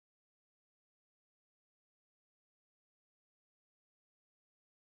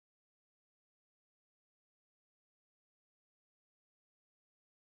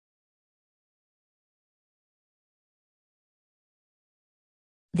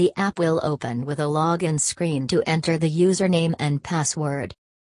The app will open with a login screen to enter the username and password.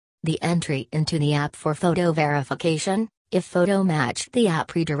 The entry into the app for photo verification. If photo matched, the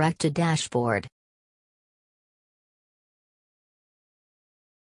app redirect to dashboard.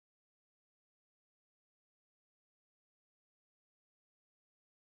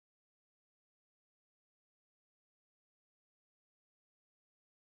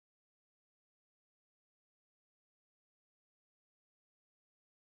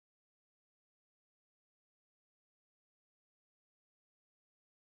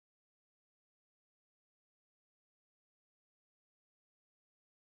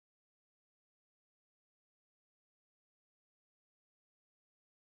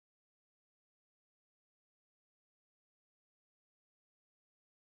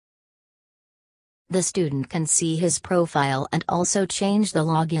 The student can see his profile and also change the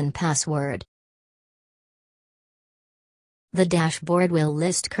login password. The dashboard will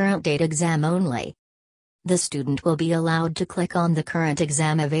list current date exam only. The student will be allowed to click on the current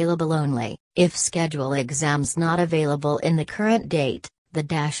exam available only. If schedule exams not available in the current date, the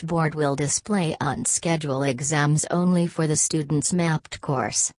dashboard will display unscheduled exams only for the student's mapped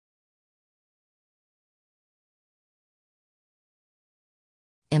course.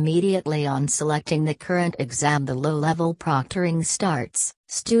 Immediately on selecting the current exam, the low-level proctoring starts.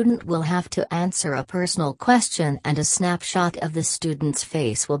 Student will have to answer a personal question and a snapshot of the student's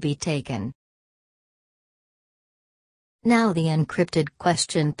face will be taken. Now the encrypted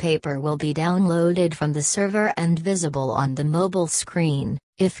question paper will be downloaded from the server and visible on the mobile screen.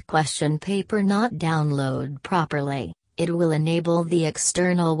 If question paper not download properly, it will enable the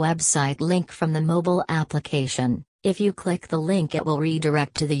external website link from the mobile application. If you click the link, it will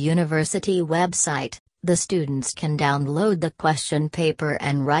redirect to the university website. The students can download the question paper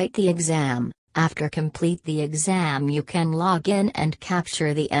and write the exam. After complete the exam, you can log in and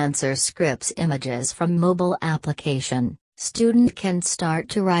capture the answer scripts images from mobile application. Student can start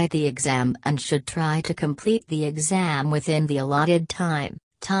to write the exam and should try to complete the exam within the allotted time.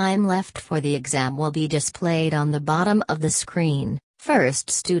 Time left for the exam will be displayed on the bottom of the screen. First,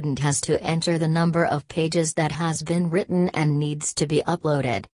 student has to enter the number of pages that has been written and needs to be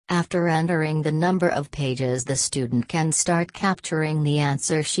uploaded. After entering the number of pages, the student can start capturing the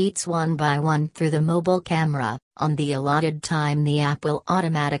answer sheets one by one through the mobile camera. On the allotted time, the app will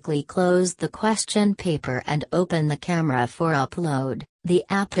automatically close the question paper and open the camera for upload. The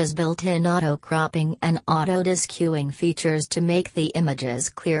app has built-in auto-cropping and auto-descuing features to make the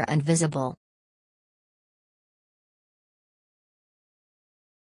images clear and visible.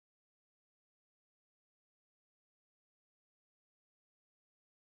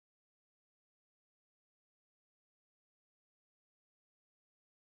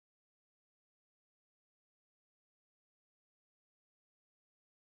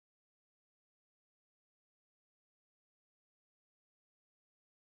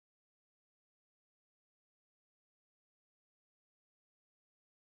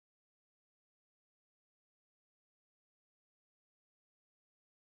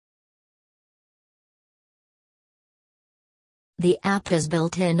 The app has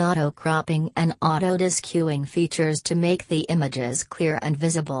built-in auto-cropping and auto-descuing features to make the images clear and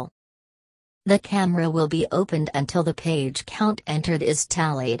visible. The camera will be opened until the page count entered is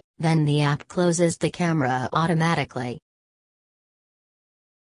tallied, then the app closes the camera automatically.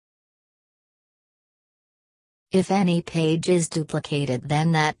 If any page is duplicated,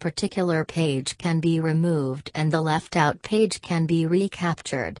 then that particular page can be removed and the left-out page can be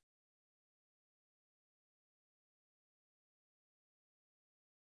recaptured.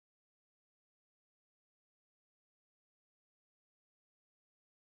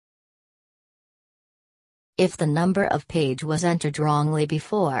 If the number of page was entered wrongly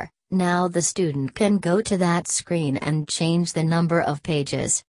before, now the student can go to that screen and change the number of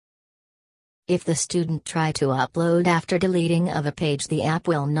pages. If the student try to upload after deleting of a page, the app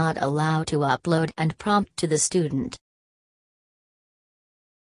will not allow to upload and prompt to the student.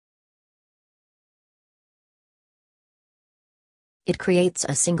 It creates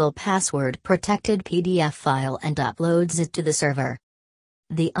a single password-protected PDF file and uploads it to the server.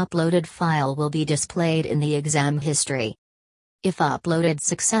 The uploaded file will be displayed in the exam history. If uploaded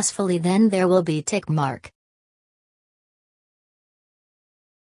successfully, then there will be tick mark.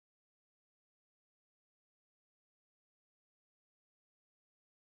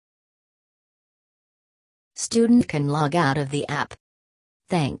 Student can log out of the app.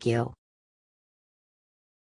 Thank you.